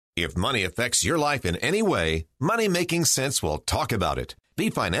If money affects your life in any way, Money Making Sense will talk about it. Be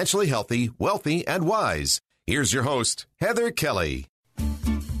financially healthy, wealthy, and wise. Here's your host, Heather Kelly.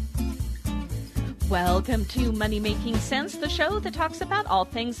 Welcome to Money Making Sense, the show that talks about all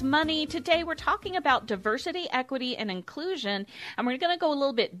things money. Today we're talking about diversity, equity, and inclusion, and we're going to go a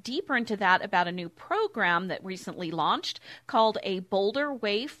little bit deeper into that about a new program that recently launched called A Bolder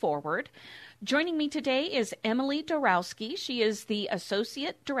Way Forward. Joining me today is Emily Dorowski. She is the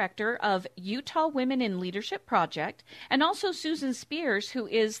Associate Director of Utah Women in Leadership Project, and also Susan Spears, who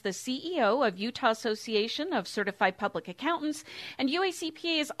is the CEO of Utah Association of Certified Public Accountants, and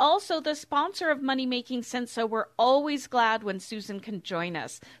UACPA is also the sponsor of Money Making Sense, so we're always glad when Susan can join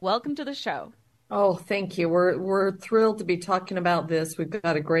us. Welcome to the show. Oh, thank you. We're thrilled to be talking about this. We've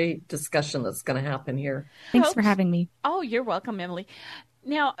got a great discussion that's going to happen here. Thanks for having me. Oh, you're welcome, Emily.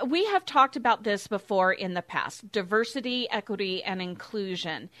 Now, we have talked about this before in the past, diversity, equity, and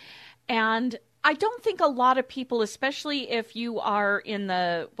inclusion. And I don't think a lot of people, especially if you are in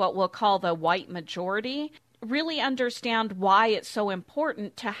the what we'll call the white majority, really understand why it's so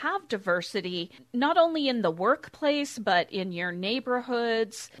important to have diversity, not only in the workplace, but in your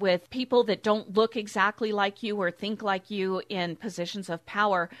neighborhoods, with people that don't look exactly like you or think like you in positions of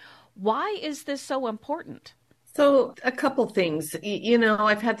power. Why is this so important? So a couple things.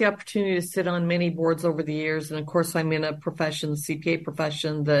 I've had the opportunity to sit on many boards over the years. And of course, I'm in a profession, CPA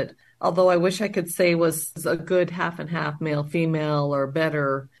profession, that although I wish I could say was a good half and half male, female, or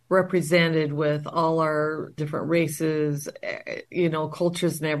better represented with all our different races,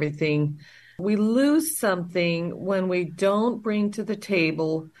 cultures and everything, we lose something when we don't bring to the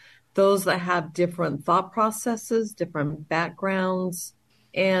table those that have different thought processes, different backgrounds,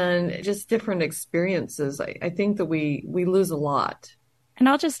 and just different experiences. I think that we lose a lot. And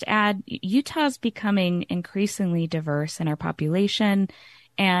I'll just add, Utah's becoming increasingly diverse in our population.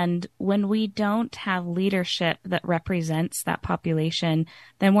 And when we don't have leadership that represents that population,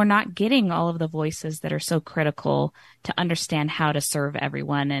 then we're not getting all of the voices that are so critical to understand how to serve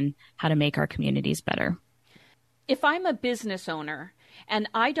everyone and how to make our communities better. If I'm a business owner and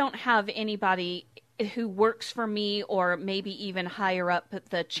I don't have anybody who works for me or maybe even higher up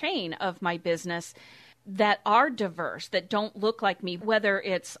the chain of my business that are diverse, that don't look like me, whether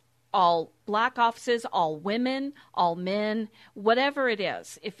it's all Black offices, all women, all men, whatever it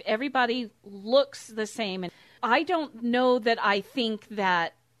is, if everybody looks the same, and I don't know that I think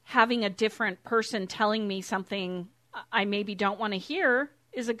that having a different person telling me something I maybe don't want to hear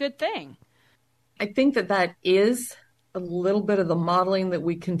is a good thing. I think that is a little bit of the modeling that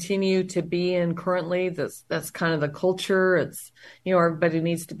we continue to be in currently. That's kind of the culture. It's, everybody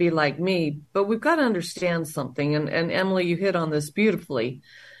needs to be like me, but we've got to understand something. And Emily, you hit on this beautifully.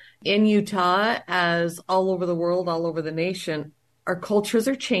 In Utah, as all over the world, all over the nation, our cultures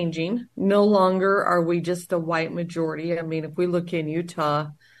are changing. No longer are we just a white majority. I mean, if we look in Utah,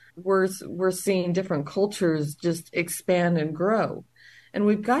 we're seeing different cultures just expand and grow. And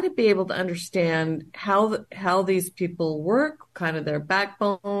we've got to be able to understand how these people work, kind of their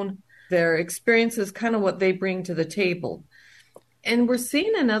backbone, their experiences, kind of what they bring to the table. And we're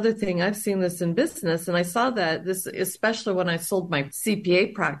seeing another thing. I've seen this in business, and I saw that this, especially when I sold my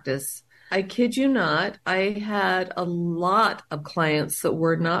CPA practice. I kid you not, I had a lot of clients that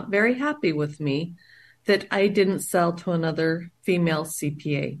were not very happy with me that I didn't sell to another female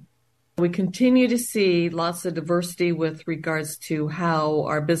CPA. We continue to see lots of diversity with regards to how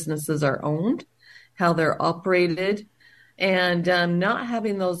our businesses are owned, how they're operated, and not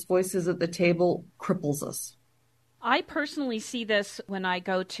having those voices at the table cripples us. I personally see this when I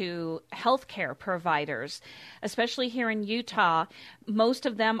go to healthcare providers, especially here in Utah. Most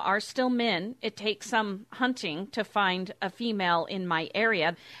of them are still men. It takes some hunting to find a female in my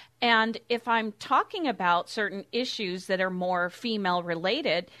area. And if I'm talking about certain issues that are more female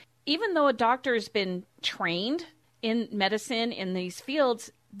related, even though a doctor has been trained in medicine in these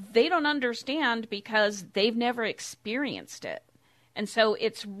fields, they don't understand because they've never experienced it. And so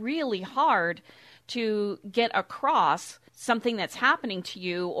it's really hard to get across something that's happening to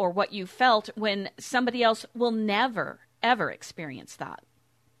you or what you felt when somebody else will never, ever experience that.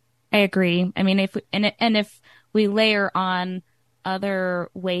 I agree. I mean, if we layer on other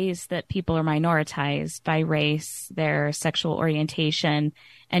ways that people are minoritized by race, their sexual orientation,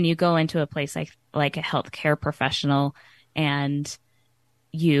 and you go into a place like a healthcare professional and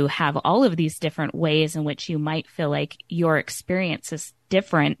you have all of these different ways in which you might feel like your experience is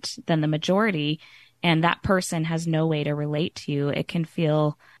different than the majority, and that person has no way to relate to you, it can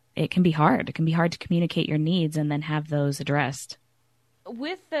be hard. It can be hard to communicate your needs and then have those addressed.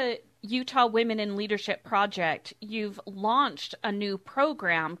 With the Utah Women in Leadership Project, you've launched a new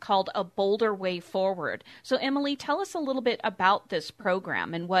program called A Bolder Way Forward. So, Emily, tell us a little bit about this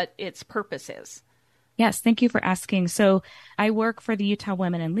program and what its purpose is. Yes, thank you for asking. So I work for the Utah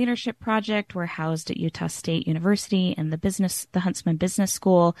Women in Leadership Project. We're housed at Utah State University in the Huntsman Business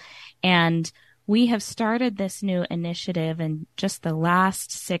School. And we have started this new initiative in just the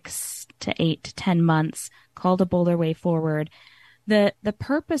last 6 to 8 to 10 months called A Bolder Way Forward. The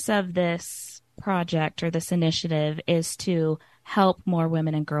purpose of this project or this initiative is to help more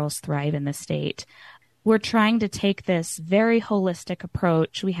women and girls thrive in the state. We're trying to take this very holistic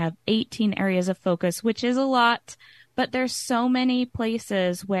approach. We have 18 areas of focus, which is a lot, but there's so many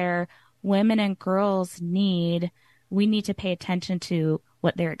places where women and girls we need to pay attention to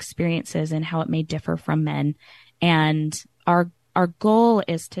what their experience is and how it may differ from men. And our goal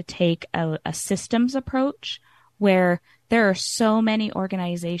is to take a systems approach where there are so many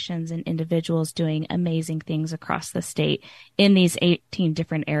organizations and individuals doing amazing things across the state in these 18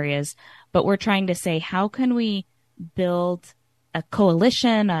 different areas. But we're trying to say, how can we build a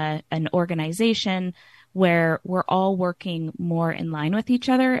coalition, an organization where we're all working more in line with each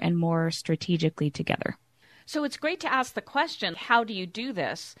other and more strategically together? So it's great to ask the question, how do you do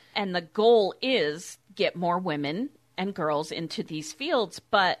this? And the goal is get more women and girls into these fields,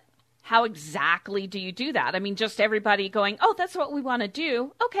 but how exactly do you do that? I mean, just everybody going, oh, that's what we want to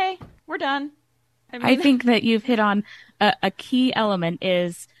do. Okay, we're done. I think that you've hit on a key element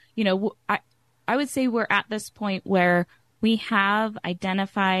is, I would say we're at this point where we have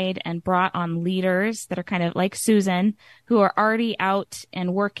identified and brought on leaders that are kind of like Susan, who are already out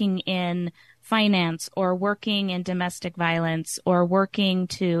and working in finance or working in domestic violence or working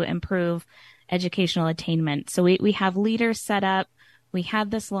to improve educational attainment. So we have leaders set up. We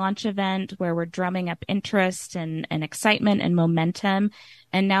had this launch event where we're drumming up interest and excitement and momentum.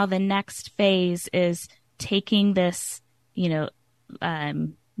 And now the next phase is taking this,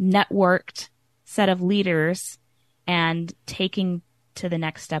 networked set of leaders and taking to the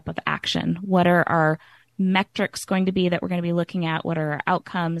next step of action. What are our metrics going to be that we're going to be looking at? What are our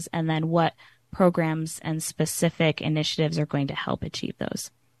outcomes? And then what programs and specific initiatives are going to help achieve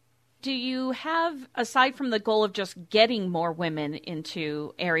those? Do you have, aside from the goal of just getting more women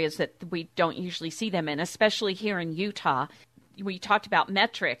into areas that we don't usually see them in, especially here in Utah, we talked about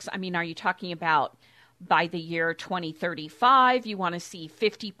metrics. I mean, are you talking about by the year 2035, you want to see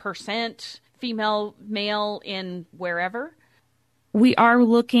 50% female, male in wherever? We are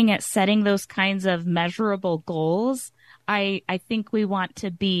looking at setting those kinds of measurable goals. I think we want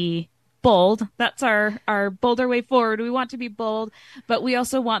to be bold. That's our bolder way forward. We want to be bold, but we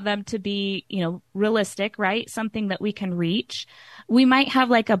also want them to be, realistic, right? Something that we can reach. We might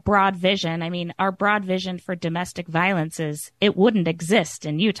have like a broad vision. I mean, our broad vision for domestic violence is it wouldn't exist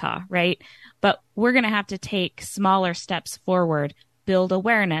in Utah, right? But we're going to have to take smaller steps forward, build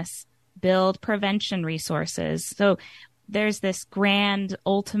awareness, build prevention resources. So there's this grand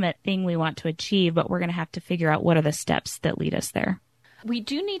ultimate thing we want to achieve, but we're going to have to figure out what are the steps that lead us there. We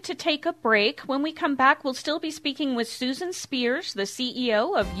do need to take a break. When we come back, we'll still be speaking with Susan Spears, the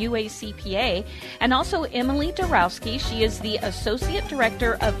CEO of UACPA, and also Emily Darowski. She is the Associate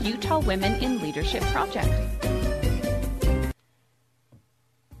Director of Utah Women in Leadership Project.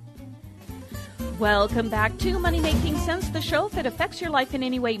 Welcome back to Money Making Sense, the show that affects your life in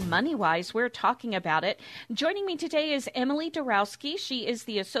any way money-wise. We're talking about it. Joining me today is Emily Darowski. She is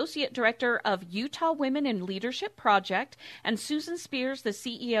the Associate Director of Utah Women in Leadership Project, and Susan Spears, the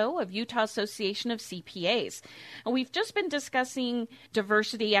CEO of Utah Association of CPAs. And we've just been discussing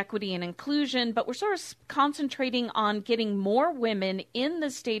diversity, equity, and inclusion, but we're sort of concentrating on getting more women in the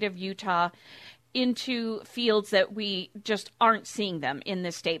state of Utah into fields that we just aren't seeing them in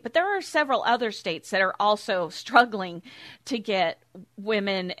this state. But there are several other states that are also struggling to get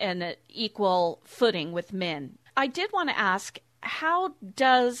women in an equal footing with men. I did want to ask, how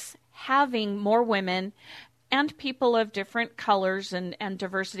does having more women and people of different colors and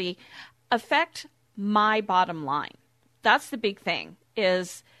diversity affect my bottom line? That's the big thing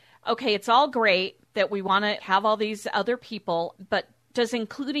is, okay, it's all great that we want to have all these other people, but does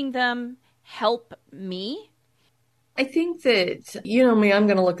including them help me? I think that, me, I'm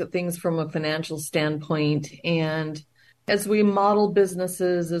going to look at things from a financial standpoint. And as we model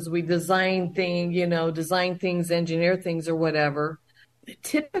businesses, as we design things, engineer things or whatever,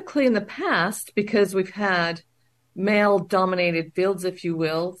 typically in the past, because we've had male-dominated fields, if you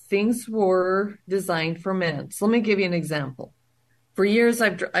will, things were designed for men. So let me give you an example. For years,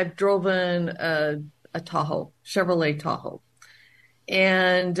 I've driven a Tahoe, Chevrolet Tahoe.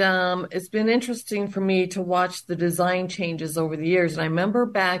 And it's been interesting for me to watch the design changes over the years. And I remember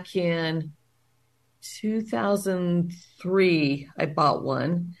back in 2003, I bought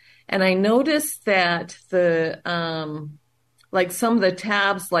one. And I noticed that like some of the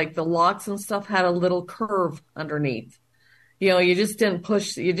tabs, like the locks and stuff, had a little curve underneath. You just didn't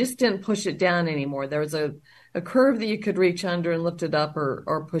push it down anymore. There was a curve that you could reach under and lift it up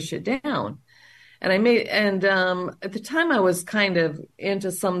or push it down. And at the time I was kind of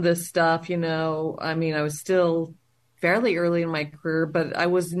into some of this stuff, I mean, I was still fairly early in my career, but I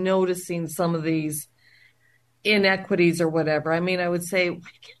was noticing some of these inequities or whatever. I mean, I would say,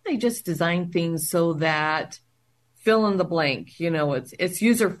 why can't they just design things so that fill in the blank, it's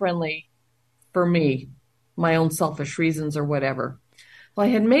user friendly for me, my own selfish reasons or whatever. Well, I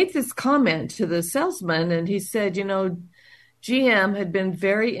had made this comment to the salesman and he said, GM had been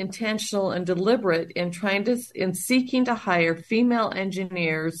very intentional and deliberate in seeking to hire female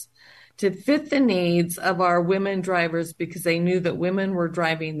engineers to fit the needs of our women drivers because they knew that women were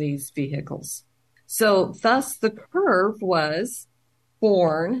driving these vehicles. So thus the curve was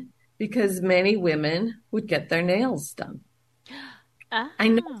born because many women would get their nails done. I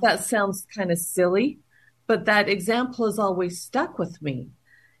know that sounds kind of silly, but that example has always stuck with me.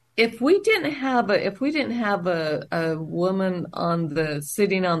 If we didn't have a woman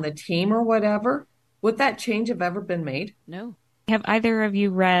sitting on the team or whatever, would that change have ever been made? No. Have either of you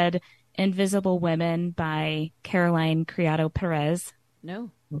read Invisible Women by Caroline Criado Perez?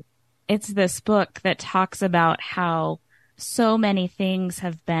 No. It's this book that talks about how so many things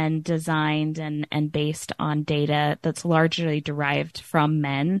have been designed and based on data that's largely derived from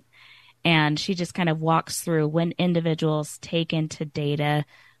men. And she just kind of walks through when individuals take into data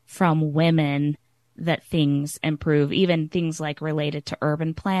from women that things improve, even things like related to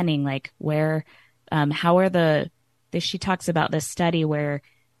urban planning, like she talks about this study where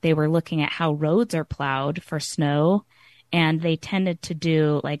they were looking at how roads are plowed for snow, and they tended to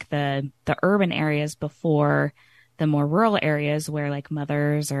do like the urban areas before the more rural areas where like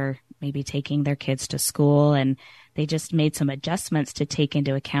mothers are maybe taking their kids to school, and they just made some adjustments to take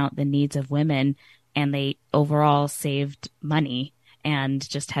into account the needs of women, and they overall saved money and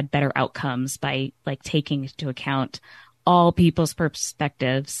just had better outcomes by like taking into account all people's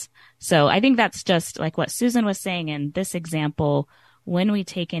perspectives. So I think that's just like what Susan was saying in this example. When we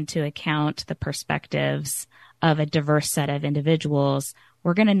take into account the perspectives of a diverse set of individuals,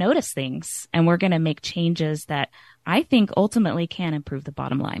 we're going to notice things and we're going to make changes that I think ultimately can improve the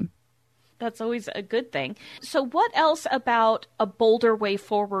bottom line. That's always a good thing. So what else about a Bolder Way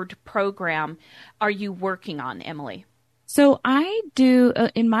Forward program are you working on, Emily? So I do,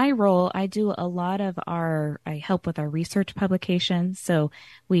 in my role, I do a lot of I help with our research publications. So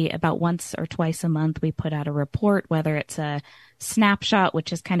about once or twice a month, we put out a report, whether it's a snapshot,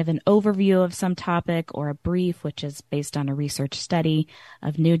 which is kind of an overview of some topic, or a brief, which is based on a research study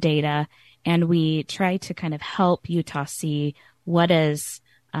of new data. And we try to kind of help Utah see what is,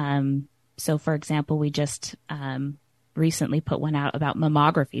 so for example, we just recently put one out about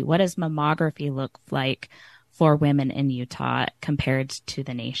mammography. What does mammography look like for women in Utah compared to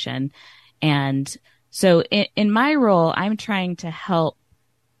the nation? And so in my role, I'm trying to help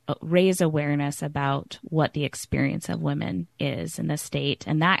raise awareness about what the experience of women is in the state.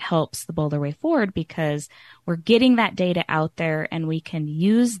 And that helps the Bolder Way Forward because we're getting that data out there and we can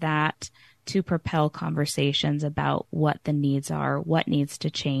use that to propel conversations about what the needs are, what needs to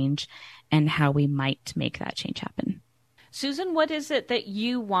change, and how we might make that change happen. Susan, what is it that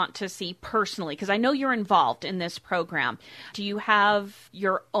you want to see personally? Because I know you're involved in this program. Do you have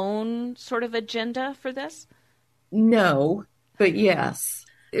your own sort of agenda for this? No, but yes.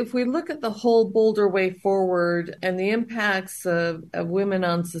 If we look at the whole Bolder Way Forward and the impacts of women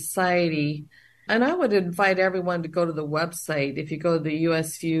on society, and I would invite everyone to go to the website. If you go to the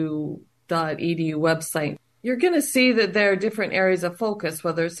usu.edu website, you're going to see that there are different areas of focus,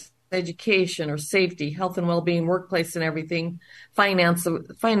 whether it's education or safety, health and well-being, workplace and everything, finance,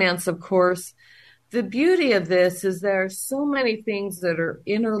 of course. The beauty of this is there are so many things that are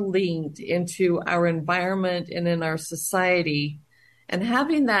interlinked into our environment and in our society. And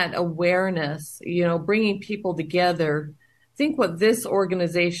having that awareness, bringing people together, I think what this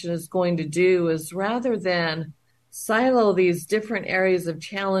organization is going to do is rather than silo these different areas of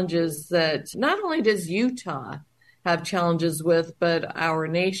challenges that not only does Utah have challenges with, but our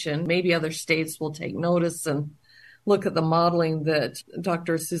nation, maybe other states will take notice and look at the modeling that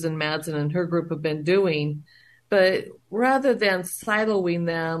Dr. Susan Madsen and her group have been doing. But rather than siloing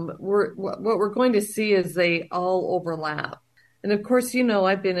them, what we're going to see is they all overlap. And of course,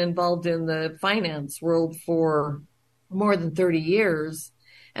 I've been involved in the finance world for more than 30 years,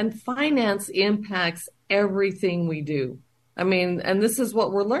 and finance impacts everything we do. I mean, and this is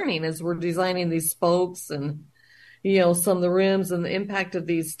what we're learning as we're designing these spokes and, some of the rims, and the impact of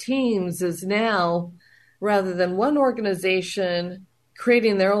these teams is now, rather than one organization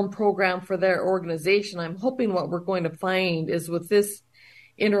creating their own program for their organization, I'm hoping what we're going to find is with this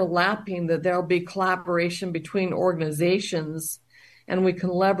interlapping that there'll be collaboration between organizations and we can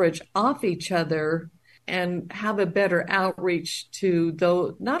leverage off each other and have a better outreach to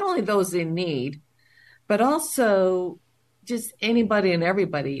those, not only those in need, but also just anybody and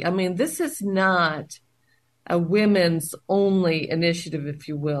everybody. I mean, this is not a women's only initiative, if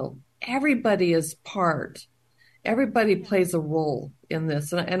you will. Everybody is part. Everybody plays a role in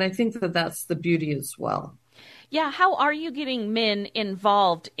this. And I think that that's the beauty as well. Yeah. How are you getting men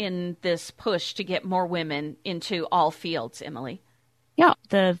involved in this push to get more women into all fields, Emily? Yeah,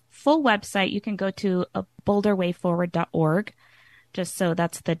 the full website, you can go to boulderwayforward.org. Just so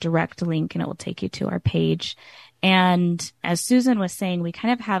that's the direct link and it will take you to our page. And as Susan was saying, we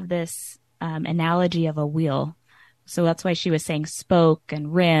kind of have this analogy of a wheel. So that's why she was saying spoke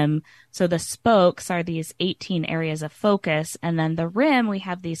and rim. So the spokes are these 18 areas of focus. And then the rim, we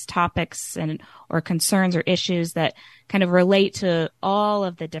have these topics or concerns or issues that kind of relate to all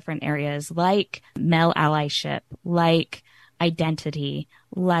of the different areas, like male allyship, like identity,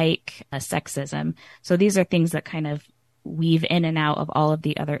 like sexism. So these are things that kind of weave in and out of all of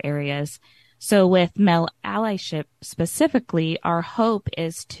the other areas. So with male allyship specifically, our hope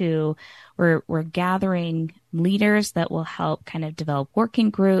is we're gathering leaders that will help kind of develop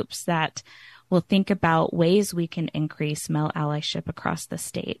working groups that will think about ways we can increase male allyship across the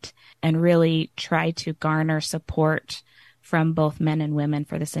state and really try to garner support from both men and women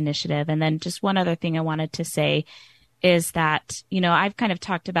for this initiative. And then just one other thing I wanted to say is that, I've kind of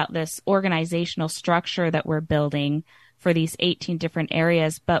talked about this organizational structure that we're building for these 18 different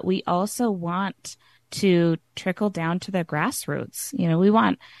areas, but we also want to trickle down to the grassroots. We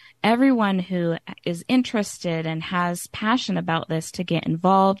want everyone who is interested and has passion about this to get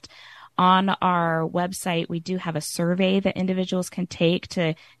involved. On our website, we do have a survey that individuals can take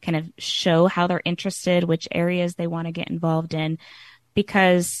to kind of show how they're interested, which areas they want to get involved in,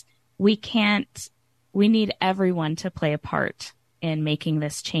 because we need everyone to play a part in making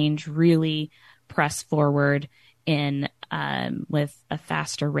this change really press forward with a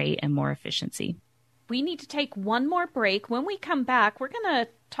faster rate and more efficiency. We need to take one more break. When we come back, we're going to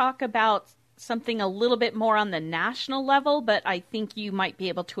talk about something a little bit more on the national level, but I think you might be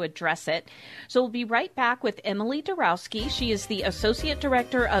able to address it. So we'll be right back with Emily Darowski. She is the Associate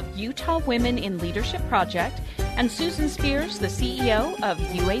Director of Utah Women in Leadership Project, and Susan Spears, the CEO of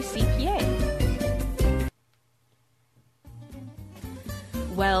UACPA.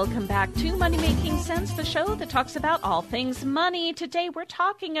 Welcome back to Money Making Sense, the show that talks about all things money. Today we're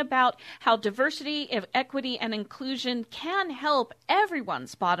talking about how diversity, equity, and inclusion can help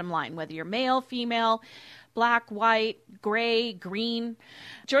everyone's bottom line, whether you're male, female, black, white, gray, green.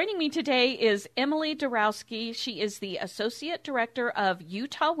 Joining me today is Emily Darowski. She is the Associate Director of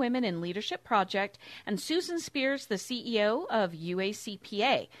Utah Women in Leadership Project, and Susan Spears, the CEO of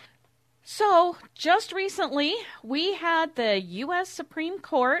UACPA. So, just recently, we had the U.S. Supreme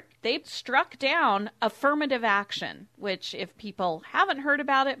Court. They've struck down affirmative action, which, if people haven't heard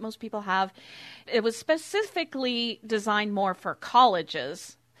about it, most people have. It was specifically designed more for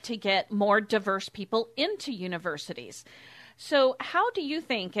colleges to get more diverse people into universities. So, how do you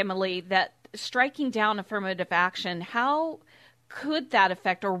think, Emily, that striking down affirmative action, how could that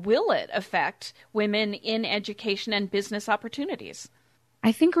affect, or will it affect, women in education and business opportunities?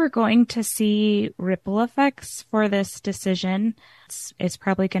 I think we're going to see ripple effects for this decision. It's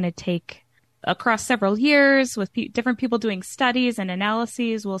probably going to take across several years with different people doing studies and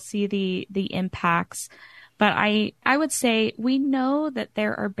analyses. We'll see the impacts. But I would say we know that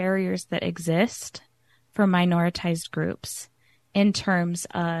there are barriers that exist for minoritized groups in terms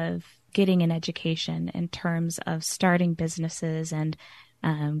of getting an education, in terms of starting businesses and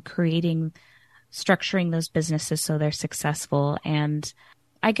structuring those businesses so they're successful. And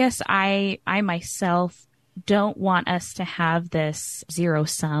I guess I myself don't want us to have this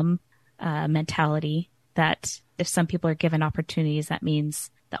zero-sum mentality that if some people are given opportunities, that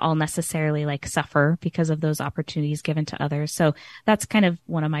means that all necessarily suffer because of those opportunities given to others. So that's kind of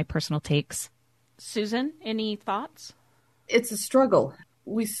one of my personal takes. Susan, any thoughts? It's a struggle.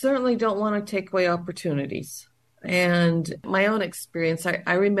 We certainly don't want to take away opportunities. And my own experience,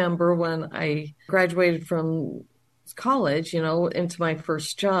 I remember when I graduated from college, into my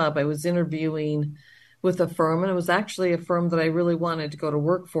first job, I was interviewing with a firm, and it was actually a firm that I really wanted to go to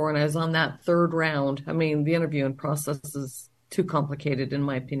work for, and I was on that third round. I mean, the interviewing process is too complicated in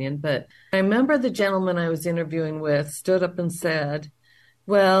my opinion, but I remember the gentleman I was interviewing with stood up and said,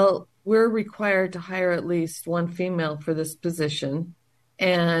 well, we're required to hire at least one female for this position,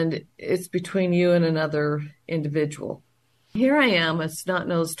 and it's between you and another individual. Here I am, a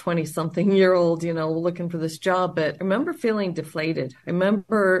snot-nosed 20-something-year-old, looking for this job, but I remember feeling deflated. I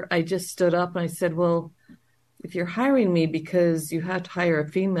remember I just stood up and I said, well, if you're hiring me because you have to hire a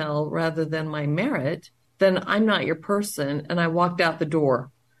female rather than my merit, then I'm not your person. And I walked out the door,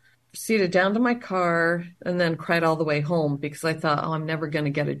 proceeded down to my car, and then cried all the way home because I thought, oh, I'm never going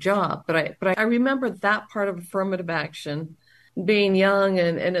to get a job. But I remember that part of affirmative action, being young,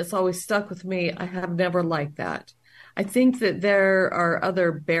 and it's always stuck with me. I have never liked that. I think that there are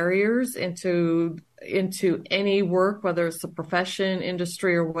other barriers into any work, whether it's a profession,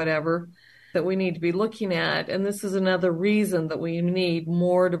 industry, or whatever, that we need to be looking at. And this is another reason that we need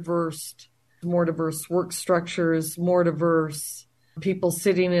more diverse work structures, more diverse people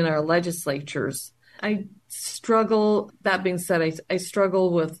sitting in our legislatures. I struggle, that being said, I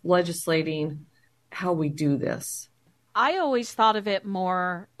struggle with legislating how we do this. I always thought of it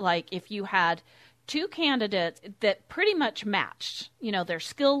more like if you had two candidates that pretty much matched. Their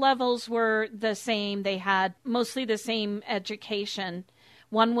skill levels were the same. They had mostly the same education.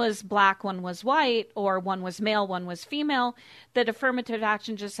 One was black, one was white, or one was male, one was female. That affirmative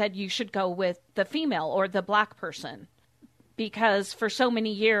action just said you should go with the female or the black person. Because for so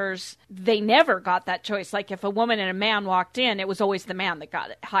many years, they never got that choice. Like if a woman and a man walked in, it was always the man that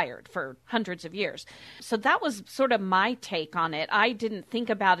got hired for hundreds of years. So that was sort of my take on it. I didn't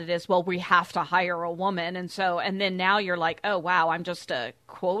think about it as, well, we have to hire a woman. And then now you're like, oh, wow, I'm just a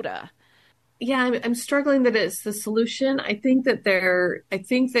quota. Yeah, I'm struggling that it's the solution. I think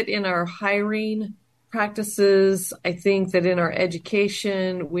that in our hiring practices, I think that in our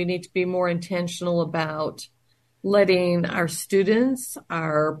education, we need to be more intentional about letting our students,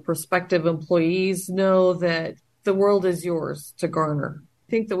 our prospective employees know that the world is yours to garner.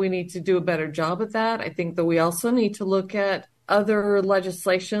 I think that we need to do a better job at that. I think that we also need to look at other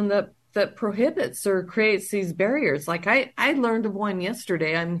legislation that prohibits or creates these barriers. Like I learned of one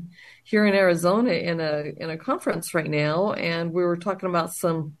yesterday. I'm here in Arizona in a conference right now, and we were talking about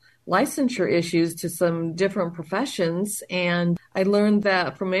some licensure issues to some different professions. And I learned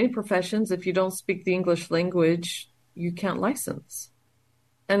that for many professions, if you don't speak the English language, you can't license.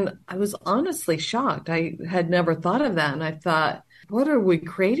 And I was honestly shocked. I had never thought of that. And I thought, what are we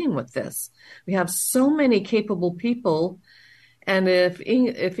creating with this? We have so many capable people. And if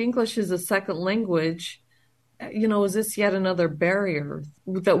English is a second language, is this yet another barrier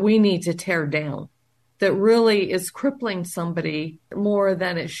that we need to tear down, that really is crippling somebody more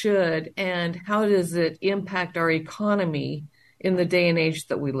than it should? And how does it impact our economy in the day and age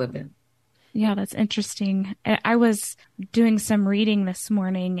that we live in? Yeah, that's interesting. I was doing some reading this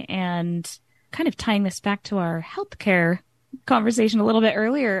morning and kind of tying this back to our healthcare conversation a little bit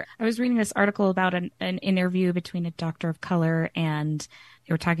earlier. I was reading this article about an interview between a doctor of color, and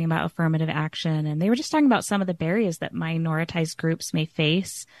they were talking about affirmative action, and they were just talking about some of the barriers that minoritized groups may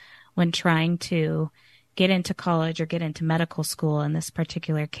face when trying to get into college or get into medical school in this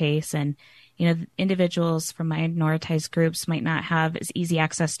particular case. And individuals from minoritized groups might not have as easy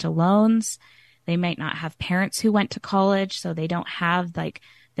access to loans. They might not have parents who went to college, so they don't have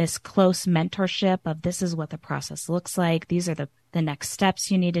this close mentorship of this is what the process looks like. These are the next steps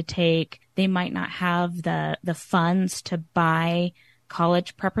you need to take. They might not have the funds to buy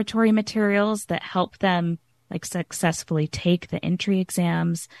college preparatory materials that help them successfully take the entry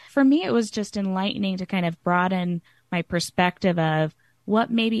exams. For me, it was just enlightening to kind of broaden my perspective of what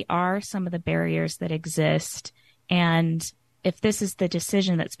maybe are some of the barriers that exist. And if this is the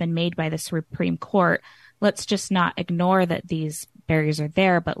decision that's been made by the Supreme Court, let's just not ignore that these barriers are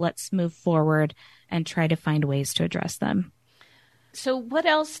there, but let's move forward and try to find ways to address them. So what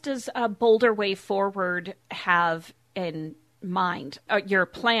else does Boulder Way Forward have in mind, your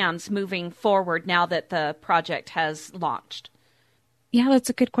plans moving forward now that the project has launched? Yeah, that's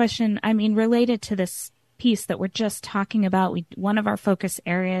a good question. I mean, related to this piece that we're just talking about, one of our focus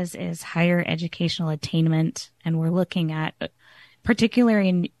areas is higher educational attainment, and we're looking at, particularly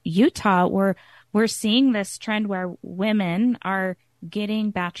in Utah, we're seeing this trend where women are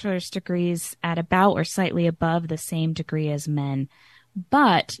getting bachelor's degrees at about or slightly above the same degree as men.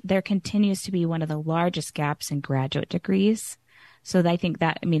 But there continues to be one of the largest gaps in graduate degrees. So I think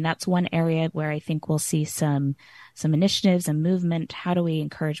that's one area where I think we'll see some initiatives and movement. How do we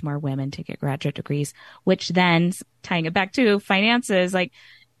encourage more women to get graduate degrees? Which then, tying it back to finances,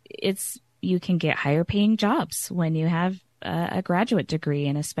 it's you can get higher paying jobs when you have a graduate degree,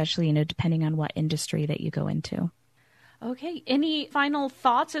 and especially, depending on what industry that you go into. Okay. Any final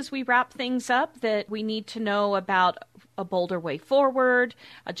thoughts as we wrap things up that we need to know about A Bolder Way Forward,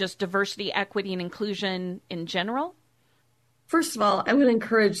 just diversity, equity, and inclusion in general? First of all, I would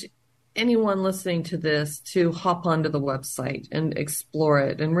encourage anyone listening to this to hop onto the website and explore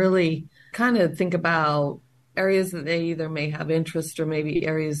it and really kind of think about areas that they either may have interest or maybe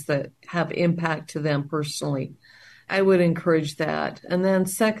areas that have impact to them personally. I would encourage that. And then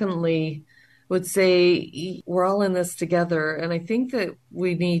secondly, would say we're all in this together. And I think that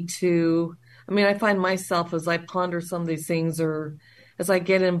we need to, I find myself as I ponder some of these things or as I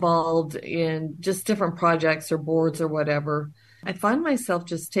get involved in just different projects or boards or whatever, I find myself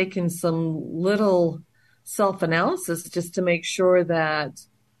just taking some little self-analysis just to make sure that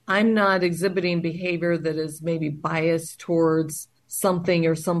I'm not exhibiting behavior that is maybe biased towards something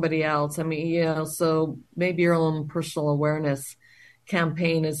or somebody else. So maybe your own personal awareness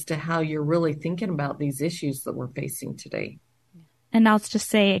campaign as to how you're really thinking about these issues that we're facing today. And I'll just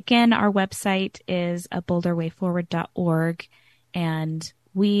say again, our website is abolderwayforward.org, and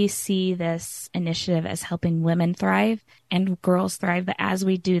we see this initiative as helping women thrive and girls thrive. But as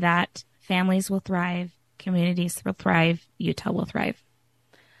we do that, families will thrive, communities will thrive, Utah will thrive.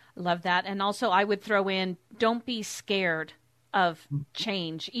 Love that. And also I would throw in, don't be scared of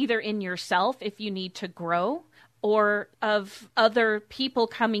change, either in yourself if you need to grow, or of other people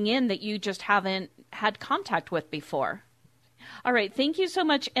coming in that you just haven't had contact with before. All right. Thank you so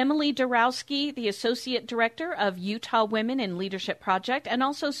much, Emily Dorowski, the Associate Director of Utah Women in Leadership Project, and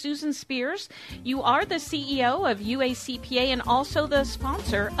also Susan Spears. You are the CEO of UACPA and also the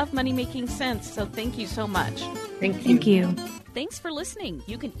sponsor of Money Making Sense. So thank you so much. Thank you. Thank you. Thanks for listening.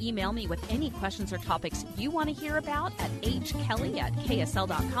 You can email me with any questions or topics you want to hear about at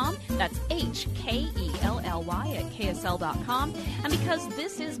hkelly@ksl.com. That's HKELLY@ksl.com. And because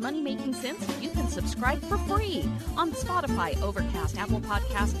this is Money Making Sense, you can subscribe for free on Spotify, Overcast, Apple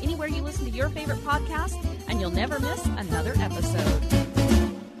Podcasts, anywhere you listen to your favorite podcast, and you'll never miss another episode.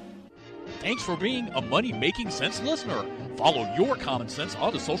 Thanks for being a Money Making Sense listener. Follow your common sense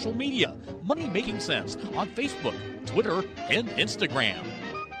on the social media. Money Making Sense on Facebook, Twitter, and Instagram.